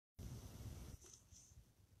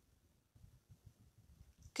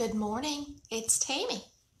Good morning. It's Tammy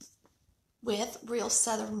with Real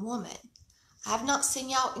Southern Woman. I've not seen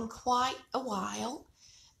y'all in quite a while,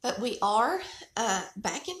 but we are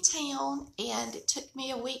back in town, and it took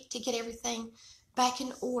me a week to get everything back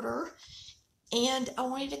in order. And I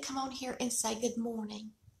wanted to come on here and say good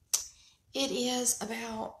morning. It is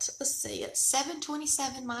about, let's see, it's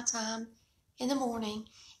 7:27 my time in the morning,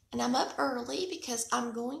 and I'm up early because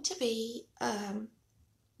I'm going to be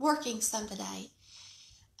working some today.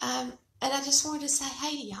 And I just wanted to say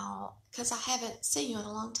hey to y'all because I haven't seen you in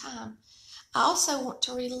a long time. I also want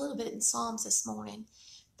to read a little bit in Psalms this morning,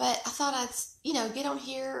 but I thought I'd, get on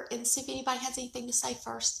here and see if anybody has anything to say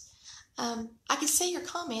first. I can see your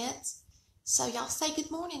comments, so y'all say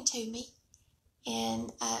good morning to me.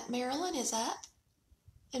 And Marilyn is up,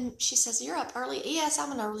 and she says, "You're up early." Yes,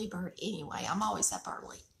 I'm an early bird anyway. I'm always up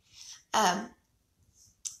early. Um,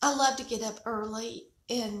 I love to get up early,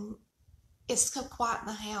 and it's so quiet in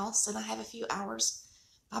the house, and I have a few hours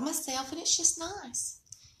by myself, and it's just nice.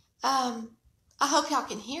 I hope y'all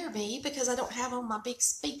can hear me because I don't have on my big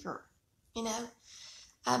speaker, you know.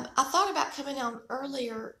 I thought about coming on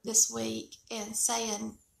earlier this week and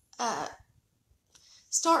saying,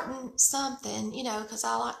 starting something, because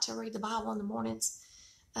I like to read the Bible in the mornings.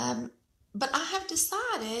 But I have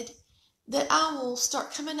decided that I will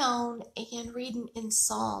start coming on and reading in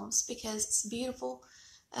Psalms because it's a beautiful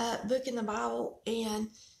book in the Bible. And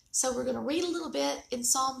so we're going to read a little bit in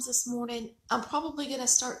Psalms this morning. I'm probably going to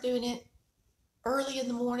start doing it early in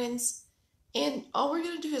the mornings. And all we're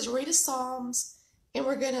going to do is read a Psalms, and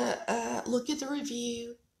we're going to look at the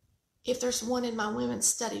review if there's one in my women's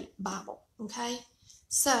study Bible. Okay?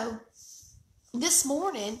 So this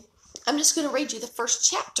morning, I'm just going to read you the first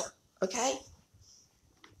chapter. Okay?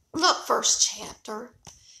 Not first chapter.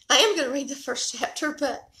 I am going to read the first chapter,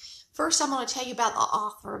 but first I'm going to tell you about the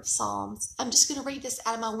author of Psalms. I'm just going to read this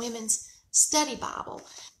out of my women's study Bible.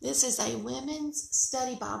 This is a women's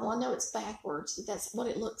study Bible. I know it's backwards, but that's what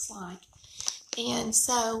it looks like. And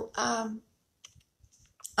so I'm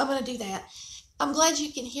going to do that. I'm glad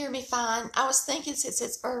you can hear me fine. I was thinking since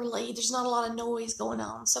it's early, there's not a lot of noise going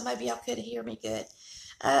on, so maybe y'all could hear me good.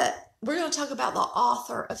 We're going to talk about the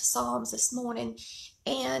author of Psalms this morning,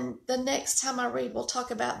 and the next time I read, we'll talk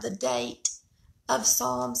about the date of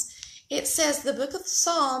Psalms. It says the book of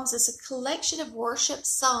Psalms is a collection of worship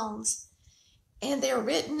songs, and they're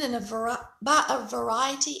written by a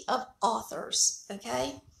variety of authors,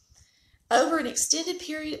 okay, over an extended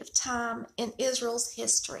period of time in Israel's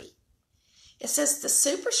history. It says the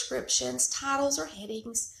superscriptions, titles, or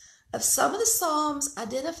headings of some of the Psalms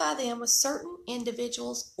identify them with certain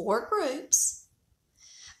individuals or groups.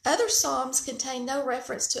 Other Psalms contain no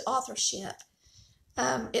reference to authorship.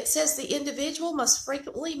 It says the individual most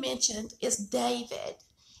frequently mentioned is David.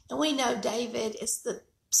 And we know David is the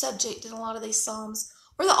subject in a lot of these Psalms,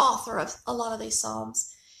 or the author of a lot of these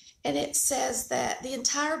Psalms. And it says that the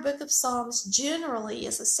entire book of Psalms generally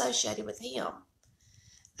is associated with him.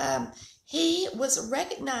 He was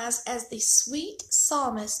recognized as the sweet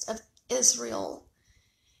psalmist of Israel.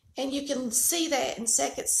 And you can see that in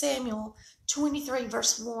 2 Samuel 23,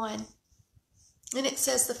 verse 1. And it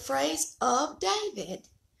says the phrase of David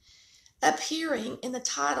appearing in the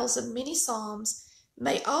titles of many Psalms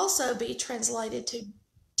may also be translated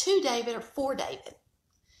to David or for David,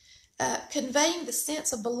 conveying the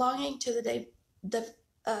sense of belonging to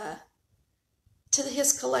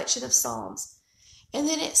his collection of Psalms. And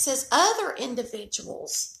then it says other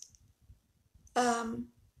individuals and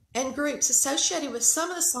groups associated with some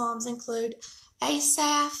of the Psalms include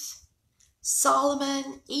Asaph,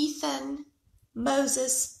 Solomon, Ethan,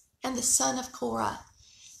 Moses, and the son of Korah.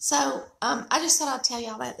 So I just thought I'd tell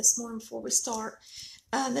y'all that this morning before we start.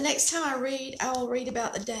 The next time I read, I will read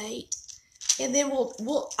about the date, and then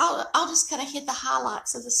I'll just kind of hit the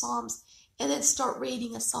highlights of the Psalms, and then start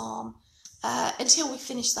reading a Psalm until we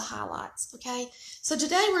finish the highlights. Okay. So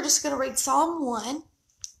today we're just going to read Psalm 1,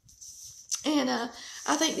 and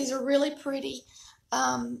I think these are really pretty.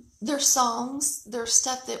 They're songs. They're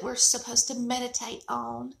stuff that we're supposed to meditate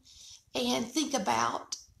on and think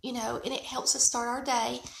about, and it helps us start our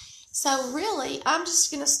day. So really, I'm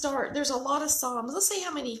just going to start. There's a lot of Psalms. Let's see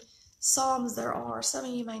how many Psalms there are. Some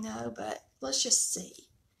of you may know, but let's just see.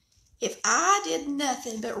 If I did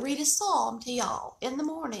nothing but read a Psalm to y'all in the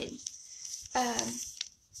morning,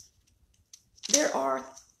 there are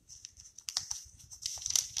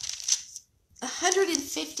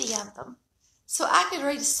 150 of them. So I could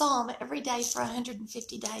read a Psalm every day for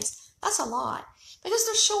 150 days. That's a lot because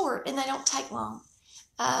they're short and they don't take long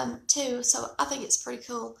too. So I think it's pretty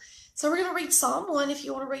cool. So we're going to read Psalm 1. If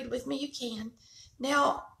you want to read with me, you can.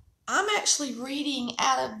 Now, I'm actually reading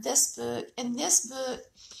out of this book, and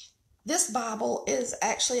this Bible is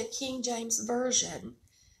actually a King James Version,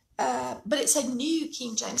 but it's a New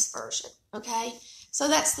King James Version, okay? So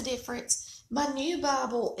that's the difference. My new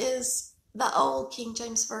Bible is the old King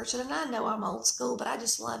James Version, and I know I'm old school, but I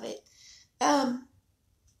just love it.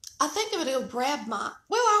 I think I'm going to go grab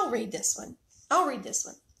I'll read this one. I'll read this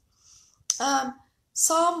one.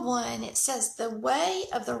 Psalm 1, it says, the way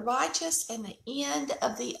of the righteous and the end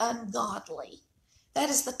of the ungodly. That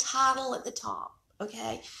is the title at the top,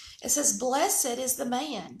 okay? It says, blessed is the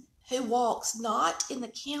man who walks not in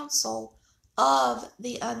the counsel of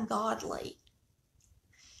the ungodly,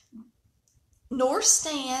 nor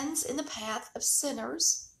stands in the path of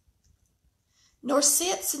sinners, nor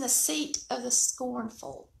sits in the seat of the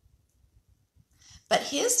scornful. But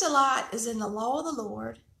his delight is in the law of the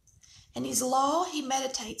Lord, and his law he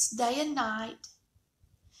meditates day and night.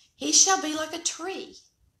 He shall be like a tree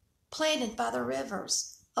planted by the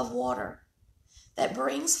rivers of water, that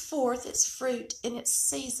brings forth its fruit in its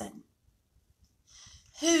season,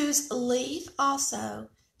 whose leaf also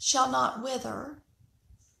shall not wither,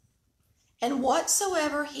 and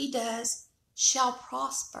whatsoever he does shall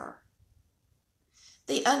prosper.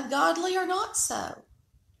 The ungodly are not so,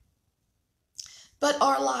 but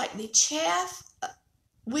are like the chaff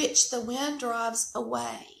which the wind drives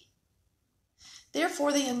away.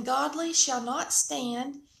 Therefore the ungodly shall not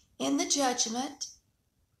stand in the judgment,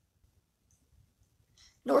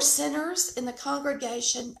 nor sinners in the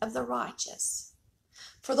congregation of the righteous.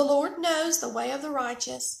 For the Lord knows the way of the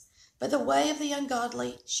righteous, but the way of the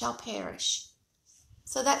ungodly shall perish.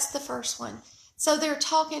 So that's the first one. So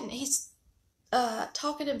he's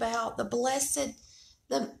talking about the blessed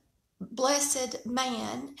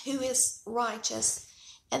man who is righteous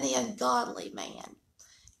and the ungodly man.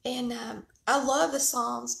 And I love the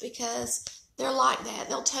Psalms because they're like that.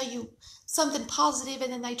 They'll tell you something positive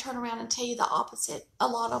and then they turn around and tell you the opposite. A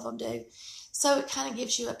lot of them do. So it kind of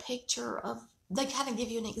gives you a picture they kind of give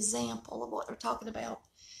you an example of what they're talking about.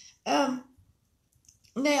 Now,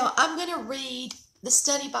 I'm going to read the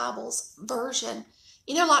Study Bible's version,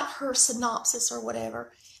 like her synopsis or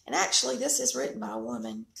whatever. And actually, this is written by a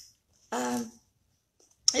woman.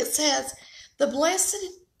 It says, the blessed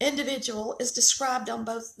individual is described on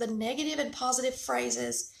both the negative and positive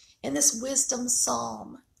phrases in this wisdom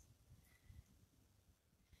psalm.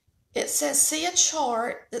 It says, see a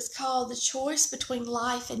chart that's called the choice between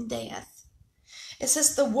life and death. It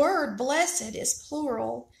says the word blessed is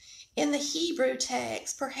plural in the Hebrew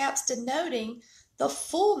text, perhaps denoting the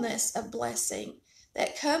fullness of blessing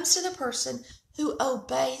that comes to the person who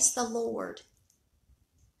obeys the Lord.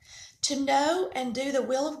 To know and do the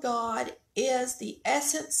will of God is the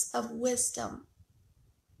essence of wisdom.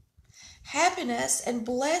 Happiness and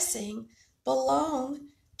blessing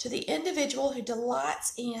belong to the individual who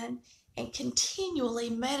delights in and continually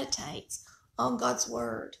meditates on God's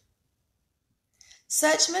Word.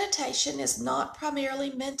 Such meditation is not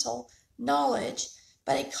primarily mental knowledge,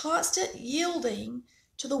 but a constant yielding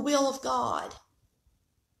to the will of God.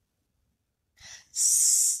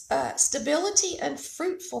 Stability and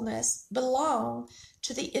fruitfulness belong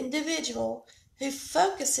to the individual who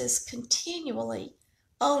focuses continually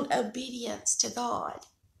on obedience to God.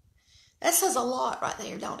 That says a lot right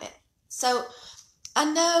there, don't it? So I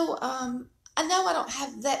know I don't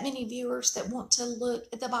have that many viewers that want to look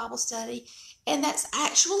at the Bible study, and that's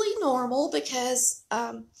actually normal because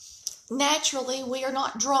naturally we are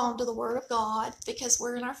not drawn to the Word of God because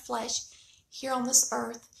we're in our flesh here on this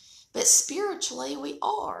earth, but spiritually we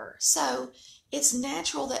are. So it's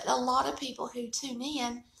natural that a lot of people who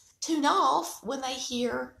tune off when they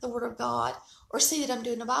hear the Word of God or see that I'm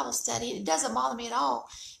doing a Bible study. It doesn't bother me at all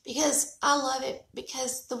because I love it,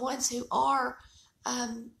 because the ones who are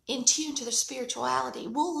in tune to their spirituality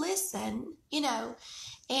will listen,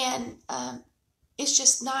 and it's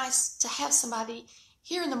just nice to have somebody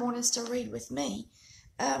here in the mornings to read with me.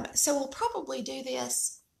 So we'll probably do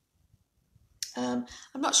this. I'm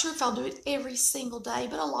not sure if I'll do it every single day,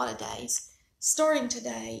 but a lot of days, starting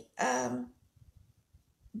today.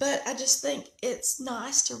 But I just think it's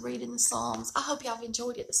nice to read in the Psalms. I hope y'all have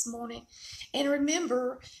enjoyed it this morning. And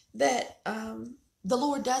remember that the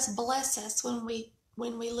Lord does bless us when we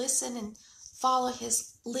listen and follow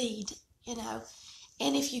His lead,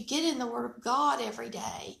 And if you get in the Word of God every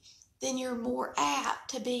day, then you're more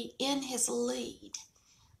apt to be in His lead.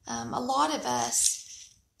 A lot of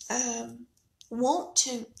us want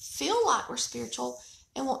to feel like we're spiritual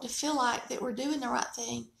and want to feel like that we're doing the right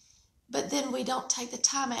thing, but then we don't take the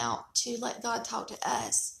time out to let God talk to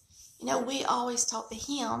us. We always talk to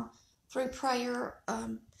Him through prayer,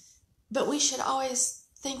 but we should always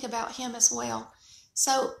think about him as well.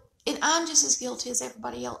 So, and I'm just as guilty as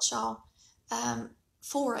everybody else, y'all,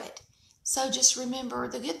 for it. So just remember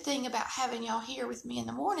the good thing about having y'all here with me in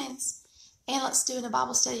the mornings and let's doing a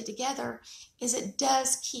Bible study together is it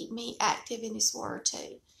does keep me active in His Word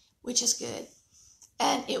too, which is good.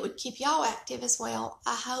 And it would keep y'all active as well.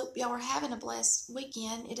 I hope y'all are having a blessed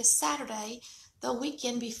weekend. It is Saturday, the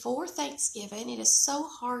weekend before Thanksgiving. It is so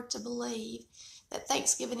hard to believe that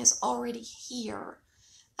Thanksgiving is already here.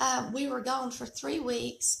 We were gone for 3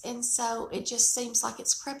 weeks, and so it just seems like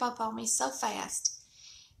it's crept up on me so fast.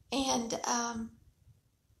 And,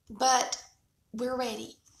 but we're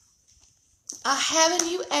ready. I have a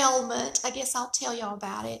new ailment. I guess I'll tell y'all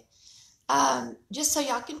about it. Just so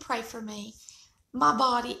y'all can pray for me. My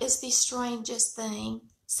body is the strangest thing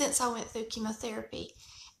since I went through chemotherapy.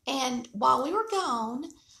 And while we were gone,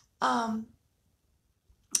 I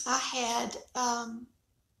had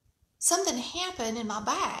something happen in my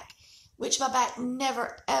back, which my back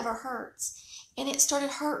never ever hurts. And it started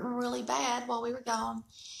hurting really bad while we were gone.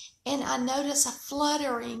 And I noticed a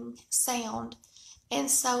fluttering sound.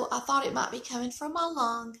 And so I thought it might be coming from my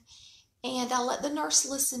lung. And I let the nurse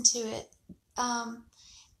listen to it.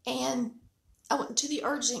 And I went to the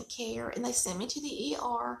urgent care and they sent me to the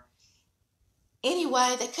ER.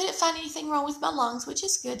 Anyway, they couldn't find anything wrong with my lungs, which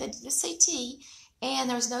is good. They did a CT and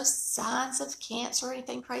there was no signs of cancer or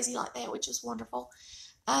anything crazy like that, which was wonderful.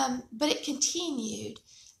 But it continued.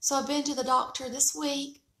 So I've been to the doctor this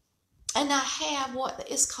week and I have what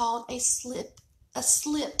is called a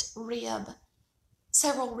slipped rib,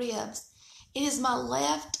 several ribs. It is my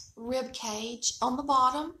left rib cage on the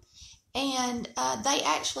bottom. And they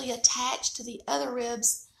actually attach to the other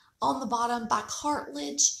ribs on the bottom by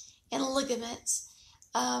cartilage and ligaments.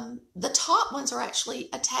 The top ones are actually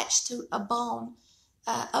attached to a bone,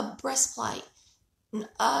 a breastplate,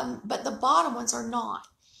 but the bottom ones are not.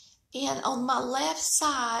 And on my left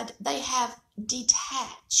side, they have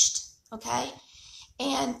detached, okay?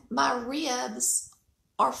 And my ribs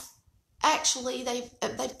are actually,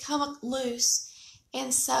 they've come loose.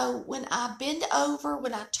 And so when I bend over,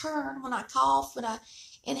 when I turn, when I cough, when I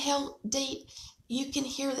inhale deep, you can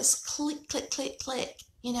hear this click, click, click, click,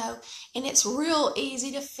 and it's real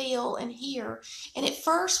easy to feel and hear. And at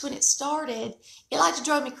first when it started, it like to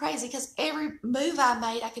drive me crazy because every move I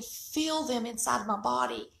made, I could feel them inside of my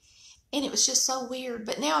body. And it was just so weird.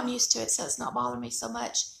 But now I'm used to it, so it's not bothering me so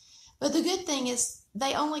much. But the good thing is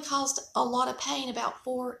they only caused a lot of pain about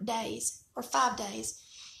 4 days or 5 days.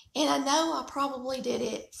 And I know I probably did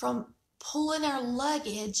it from pulling our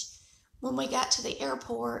luggage when we got to the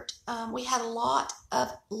airport. We had a lot of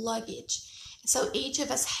luggage. So each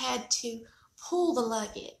of us had to pull the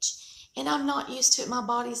luggage. And I'm not used to it. My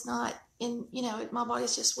body's not my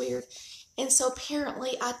body's just weird. And so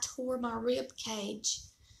apparently I tore my rib cage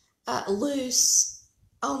loose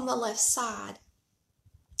on the left side.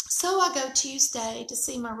 So I go Tuesday to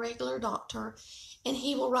see my regular doctor, and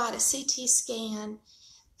he will write a CT scan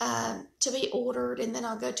to be ordered, and then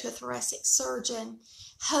I'll go to a thoracic surgeon.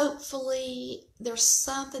 Hopefully there's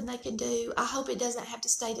something they can do. I hope it doesn't have to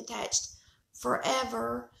stay detached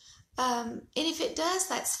forever. And if it does,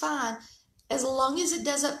 that's fine. As long as it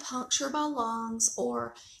doesn't puncture my lungs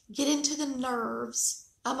or get into the nerves,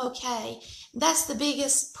 I'm okay. That's the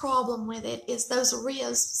biggest problem with it is those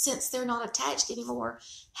ribs, since they're not attached anymore,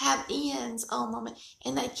 have ends on them,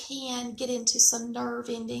 and they can get into some nerve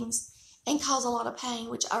endings and cause a lot of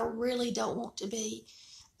pain, which I really don't want to be.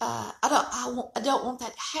 I don't want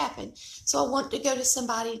that to happen. So I want to go to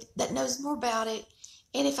somebody that knows more about it,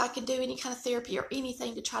 and if I can do any kind of therapy or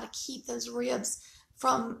anything to try to keep those ribs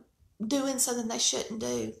from doing something they shouldn't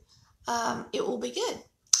do, it will be good.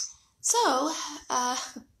 So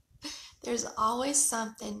there's always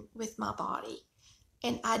something with my body,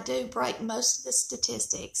 and I do break most of the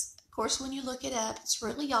statistics. Of course, when you look it up, it's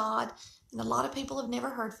really odd, and a lot of people have never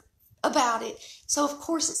heard about it, so of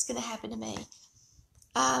course it's going to happen to me.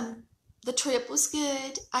 The trip was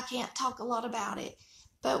good. I can't talk a lot about it,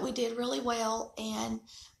 but we did really well. And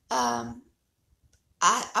I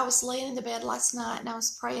was laying in the bed last night and I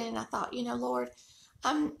was praying, and I thought, Lord,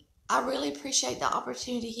 I really appreciate the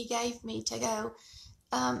opportunity He gave me to go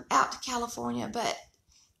out to California, but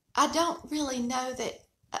I don't really know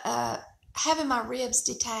that having my ribs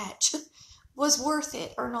detach was worth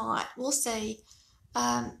it or not. We'll see.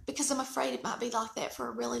 Because I'm afraid it might be like that for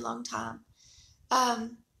a really long time.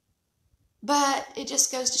 But it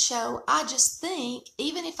just goes to show, I just think,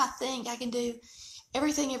 even if I think I can do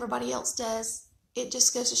everything everybody else does, it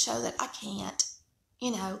just goes to show that I can't,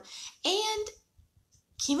 And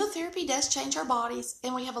chemotherapy does change our bodies,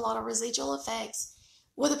 and we have a lot of residual effects,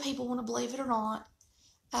 whether people want to believe it or not.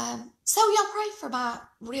 So y'all pray for my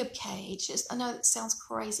rib cage. I know that sounds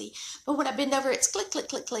crazy, but when I bend over, it's click, click,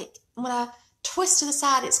 click, click. When I twist to the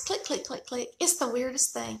side, it's click, click, click, click. It's the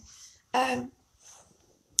weirdest thing. And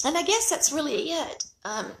I guess that's really it.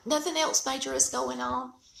 Nothing else major is going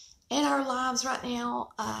on in our lives right now.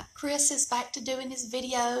 Chris is back to doing his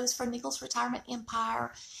videos for Nichols Retirement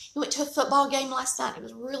Empire. He went to a football game last night. It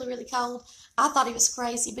was really, really cold. I thought he was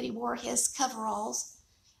crazy, but he wore his coveralls.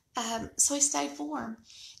 So he stayed warm.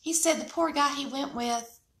 He said the poor guy he went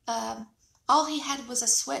with, all he had was a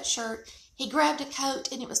sweatshirt. He grabbed a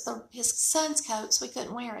coat, and it was his son's coat, so he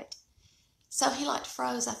couldn't wear it. So he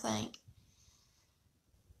froze, I think.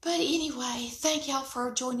 But anyway, thank y'all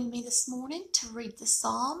for joining me this morning to read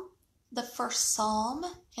the first Psalm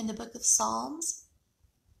in the book of Psalms.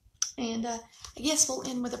 And I guess we'll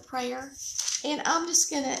end with a prayer. And I'm just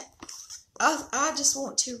going to, I just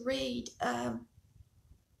want to read, I'm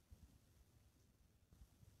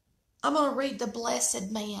going to read the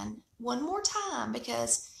Blessed Man one more time,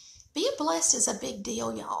 because being blessed is a big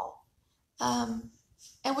deal, y'all. And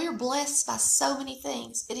we're blessed by so many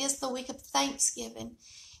things. It is the week of Thanksgiving.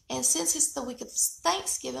 And since it's the week of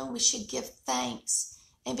Thanksgiving, we should give thanks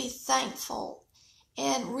and be thankful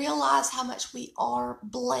and realize how much we are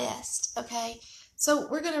blessed, okay? So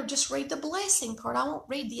we're going to just read the blessing part. I won't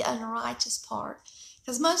read the unrighteous part,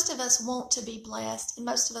 because most of us want to be blessed, and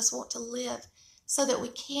most of us want to live so that we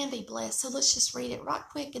can be blessed. So let's just read it right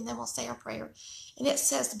quick, and then we'll say our prayer. And it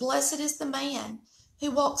says, "Blessed is the man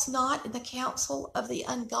who walks not in the counsel of the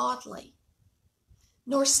ungodly,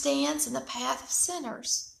 nor stands in the path of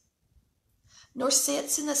sinners, nor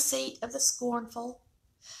sits in the seat of the scornful,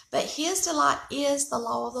 but his delight is the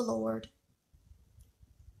law of the Lord.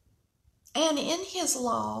 And in his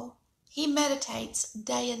law he meditates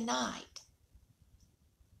day and night.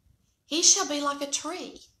 He shall be like a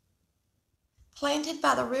tree planted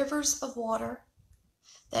by the rivers of water,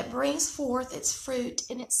 that brings forth its fruit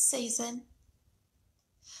in its season,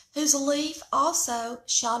 whose leaf also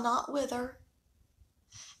shall not wither,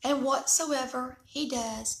 and whatsoever he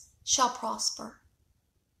does shall prosper."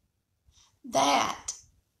 That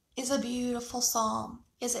is a beautiful psalm,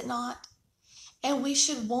 is it not? And we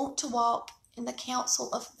should want to walk in the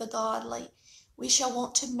counsel of the godly. We shall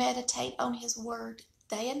want to meditate on his word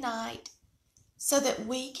day and night, so that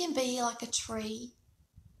we can be like a tree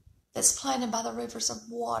that's planted by the rivers of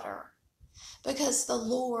water, because the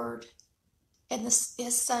Lord and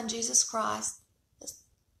his son Jesus Christ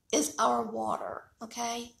is our water,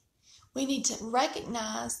 okay? We need to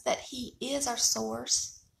recognize that he is our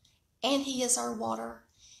source and he is our water,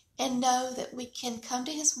 and know that we can come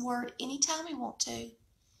to his word anytime we want to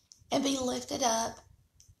and be lifted up,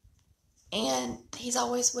 and he's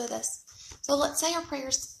always with us. So let's say our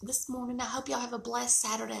prayers this morning. I hope y'all have a blessed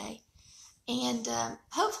Saturday, and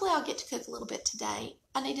hopefully I'll get to cook a little bit today.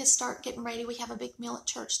 I need to start getting ready. We have a big meal at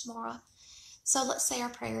church tomorrow. So let's say our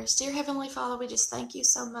prayers. Dear Heavenly Father, we just thank you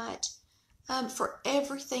so much for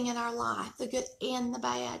everything in our life, the good and the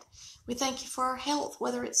bad. We thank you for our health,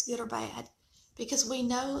 whether it's good or bad, because we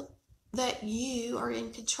know that you are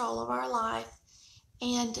in control of our life.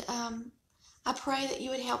 And I pray that you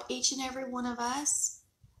would help each and every one of us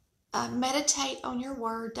meditate on your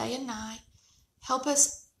word day and night. Help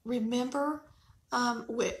us remember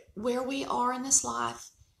where we are in this life,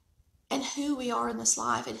 and who we are in this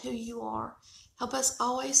life, and who you are. Help us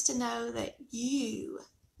always to know that you,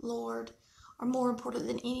 Lord, are more important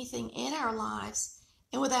than anything in our lives.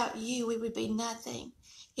 And without you, we would be nothing.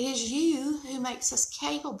 It is you who makes us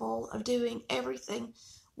capable of doing everything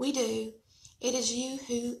we do. It is you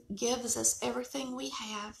who gives us everything we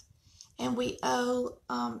have. And we owe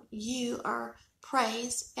you our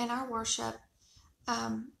praise and our worship.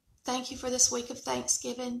 Thank you for this week of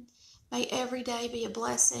Thanksgiving. May every day be a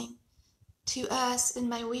blessing to us, and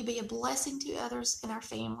may we be a blessing to others and our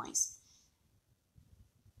families.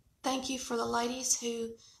 Thank you for the ladies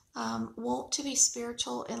who want to be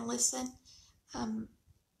spiritual and listen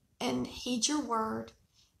and heed your word.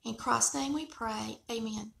 In Christ's name we pray.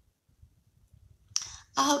 Amen.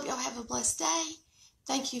 I hope y'all have a blessed day.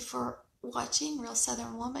 Thank you for watching Real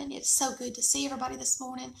Southern Woman. It's so good to see everybody this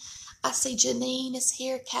morning. I see Janine is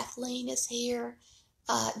here. Kathleen is here.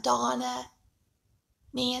 Donna,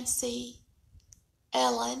 Nancy,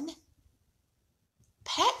 Ellen,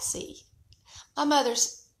 Patsy. My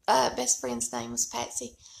mother's best friend's name was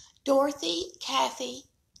Patsy. Dorothy, Kathy,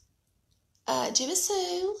 Jimmy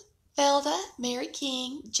Sue, Velda, Mary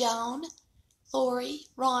King, Joan, Lori,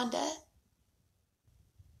 Rhonda,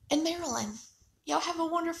 and Marilyn. Y'all have a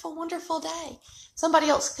wonderful, wonderful day. Somebody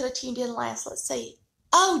else could have tuned in last. Let's see.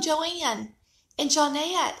 Oh, Joanne and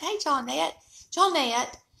Johnette. Hey, Johnette.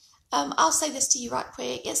 Johnette, I'll say this to you right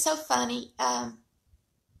quick. It's so funny. I'm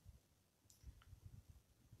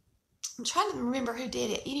trying to remember who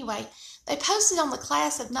did it. Anyway, they posted on the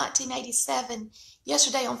class of 1987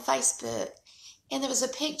 yesterday on Facebook, and there was a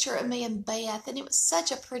picture of me and Beth, and it was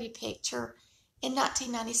such a pretty picture in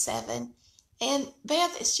 1997. And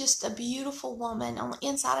Beth is just a beautiful woman on the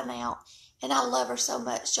inside and out, and I love her so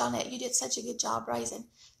much. Johnette, you did such a good job raising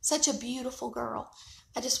such a beautiful girl.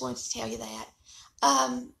 I just wanted to tell you that.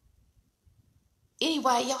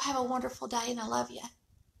 Anyway, y'all have a wonderful day, and I love you.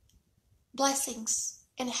 Blessings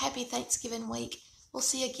and happy Thanksgiving week. We'll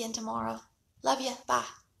see you again tomorrow. Love you.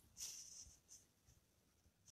 Bye.